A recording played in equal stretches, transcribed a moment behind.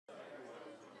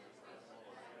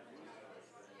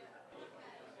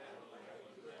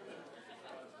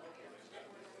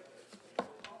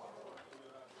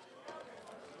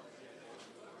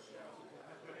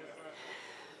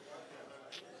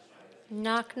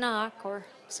knock knock or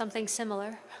something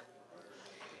similar.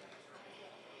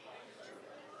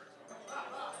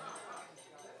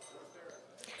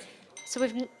 So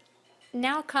we've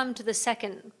now come to the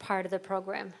second part of the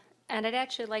program, and I'd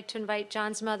actually like to invite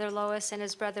John's mother, Lois, and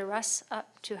his brother, Russ,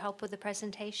 up to help with the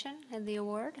presentation and the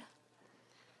award.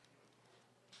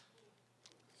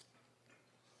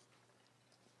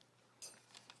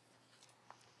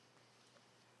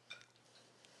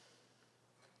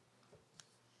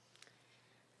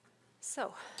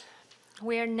 So,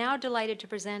 we are now delighted to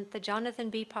present the Jonathan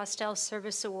B. Postel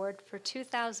Service Award for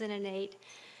 2008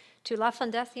 to la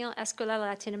Fundación Escuela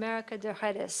Latinoamericana de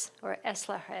Redes, or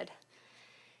EsLaRed.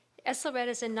 EsLaRed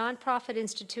is a nonprofit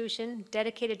institution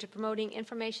dedicated to promoting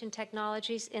information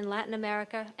technologies in Latin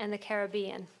America and the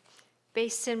Caribbean.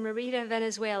 Based in Merida,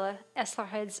 Venezuela,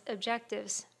 EsLaRed's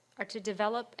objectives are to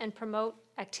develop and promote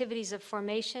activities of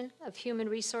formation of human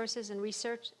resources and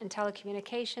research in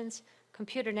telecommunications,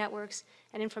 computer networks,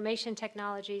 and information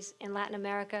technologies in Latin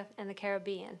America and the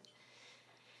Caribbean.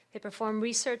 They perform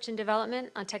research and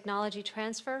development on technology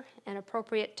transfer and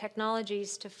appropriate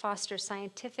technologies to foster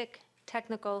scientific,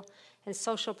 technical, and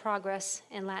social progress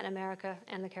in Latin America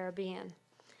and the Caribbean.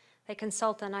 They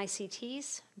consult on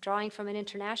ICTs, drawing from an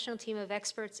international team of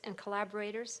experts and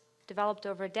collaborators developed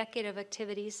over a decade of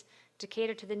activities to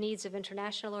cater to the needs of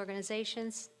international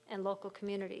organizations and local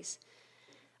communities.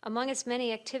 Among its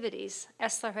many activities,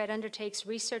 EsLaRed undertakes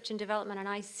research and development on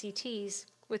ICTs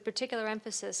with particular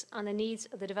emphasis on the needs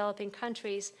of the developing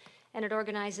countries, and it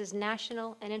organizes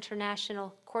national and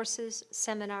international courses,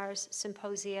 seminars,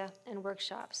 symposia, and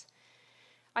workshops.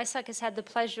 ISOC has had the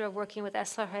pleasure of working with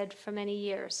EsLaRed for many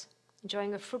years,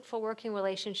 enjoying a fruitful working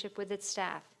relationship with its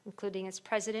staff, including its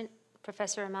president,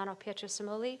 Professor Ermanno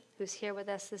Pietrosimoli, who's here with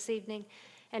us this evening,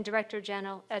 and Director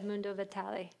General Edmundo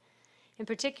Vitale. In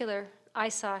particular,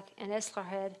 ISOC and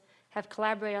EsLaRed have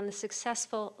collaborated on the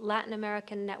successful Latin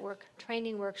American network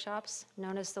training workshops,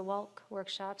 known as the WALC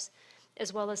workshops,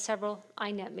 as well as several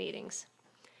INET meetings.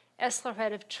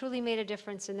 EsLaRed have truly made a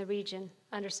difference in the region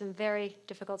under some very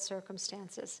difficult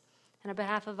circumstances. And on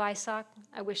behalf of ISOC,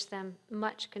 I wish them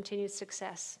much continued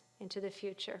success into the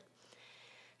future.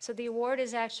 So the award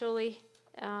is actually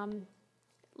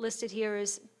listed here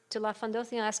as to la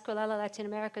Fundación Escuela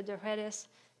Latinoamericana de Redes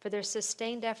for their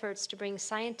sustained efforts to bring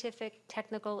scientific,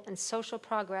 technical, and social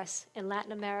progress in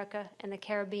Latin America and the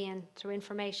Caribbean through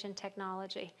information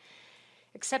technology.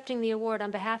 Accepting the award on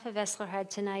behalf of EsLaRed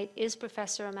tonight is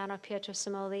Professor Ermanno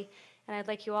Pietrosimoli, and I'd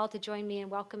like you all to join me in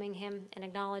welcoming him and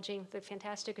acknowledging the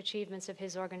fantastic achievements of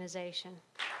his organization.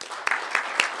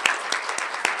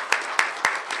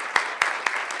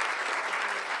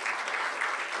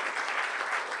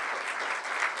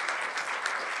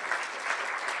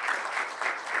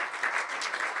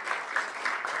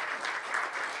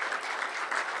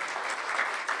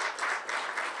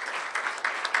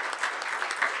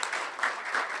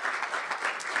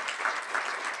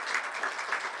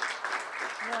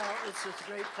 It's with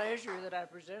great pleasure that I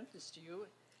present this to you,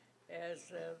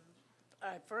 as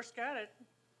I first got it,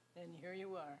 and here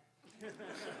you are.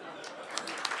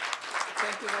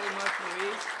 Thank you very much,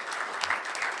 Luis.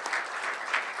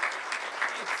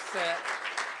 It's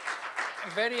a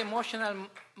very emotional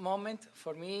moment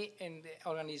for me and the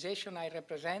organization I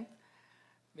represent,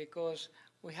 because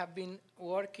we have been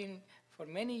working for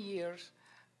many years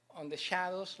on the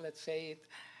shadows, let's say it,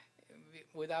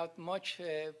 without much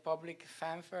public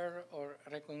fanfare or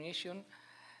recognition,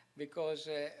 because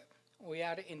we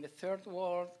are in the third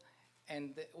world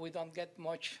and we don't get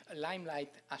much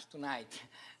limelight as tonight.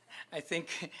 I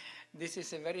think this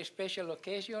is a very special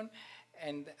occasion,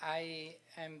 and I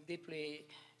am deeply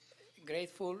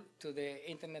grateful to the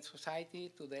Internet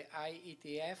Society, to the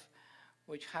IETF,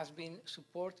 which has been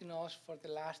supporting us for the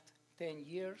last 10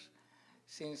 years,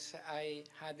 since I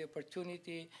had the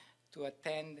opportunity to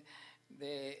attend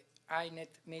the INET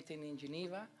meeting in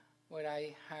Geneva, where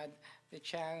I had the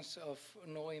chance of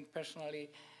knowing personally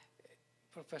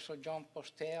Professor Jon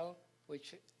Postels,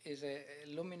 which is a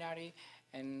luminary,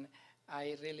 and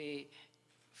I really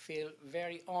feel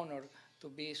very honored to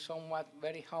be somewhat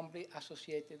very humbly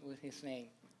associated with his name.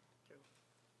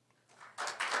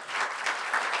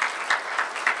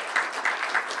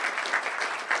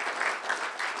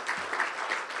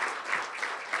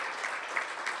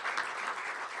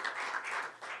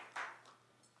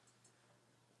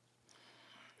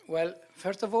 Well,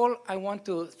 first of all, I want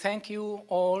to thank you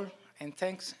all, and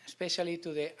thanks especially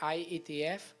to the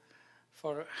IETF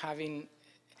for having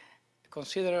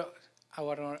considered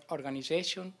our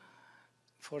organization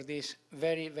for this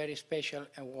very, very special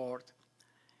award.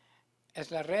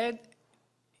 EsLaRed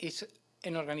is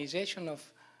an organization of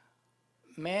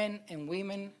men and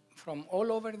women from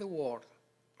all over the world,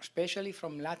 especially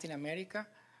from Latin America,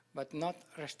 but not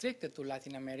restricted to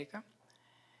Latin America.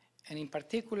 And in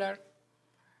particular,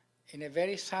 in a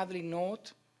very sadly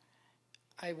note,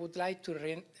 I would like to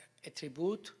render a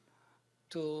tribute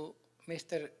to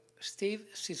Mr. Steve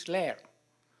EsLaRed,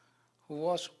 who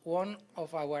was one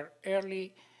of our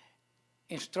early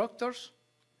instructors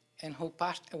and who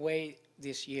passed away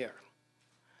this year.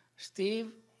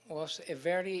 Steve was a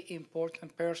very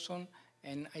important person,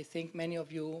 and I think many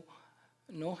of you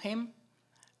know him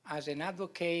as an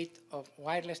advocate of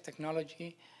wireless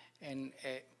technology and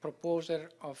a proposer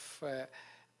of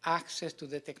access to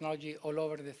the technology all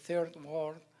over the third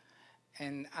world.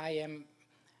 And I am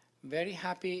very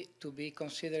happy to be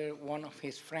considered one of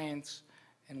his friends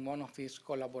and one of his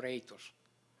collaborators.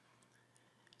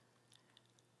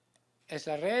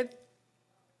 EsLaRed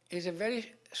is a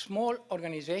very small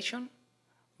organization,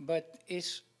 but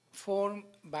is formed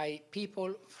by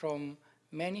people from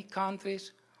many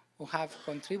countries who have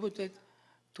contributed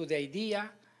to the idea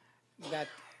that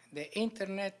the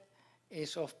internet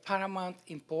is of paramount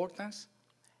importance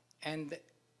and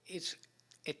it's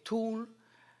a tool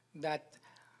that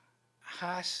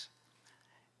has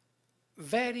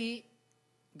very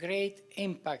great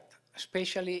impact,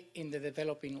 especially in the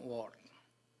developing world.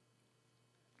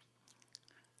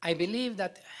 I believe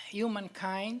that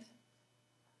humankind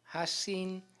has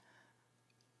seen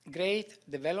great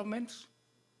developments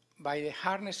by the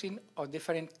harnessing of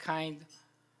different kinds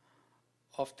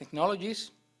of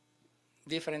technologies,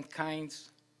 different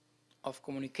kinds of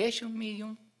communication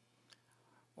medium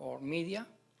or media,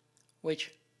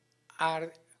 which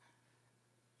are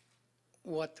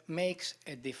what makes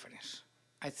a difference.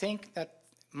 I think that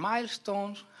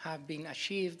milestones have been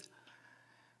achieved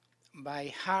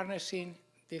by harnessing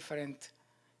different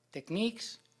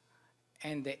techniques,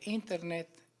 and the internet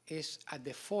is at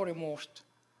the foremost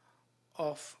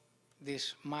of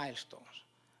these milestones,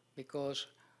 because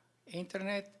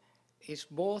internet is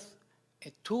both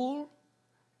a tool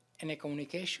and a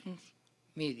communications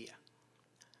media.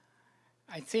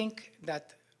 I think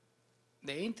that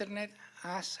the internet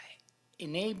has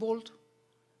enabled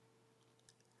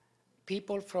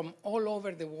people from all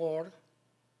over the world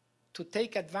to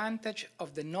take advantage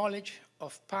of the knowledge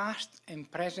of past and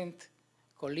present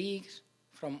colleagues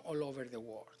from all over the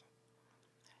world.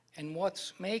 And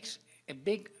what makes a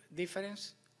big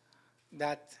difference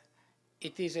that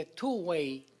it is a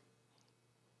two-way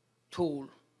tool.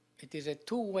 It is a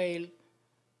two-way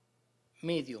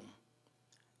medium.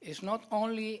 It's not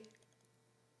only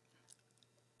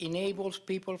enables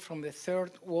people from the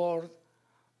third world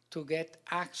to get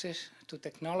access to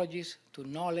technologies, to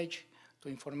knowledge, to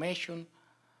information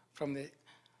from the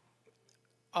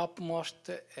upmost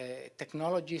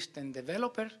technologists and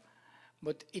developers,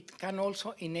 but it can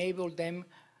also enable them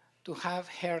to have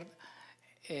heard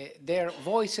their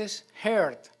voices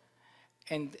heard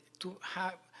and to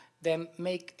have them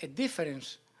make a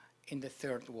difference in the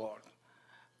third world,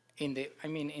 in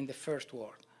the first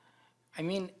world. I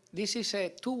mean, this is a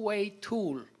two-way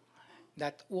tool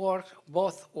that works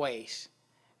both ways.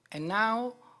 And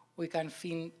now we can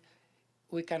feel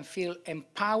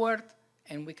empowered,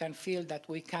 and we can feel that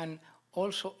we can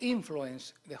also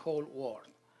influence the whole world.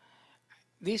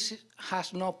 This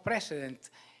has no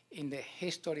precedent in the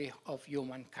history of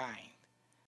humankind.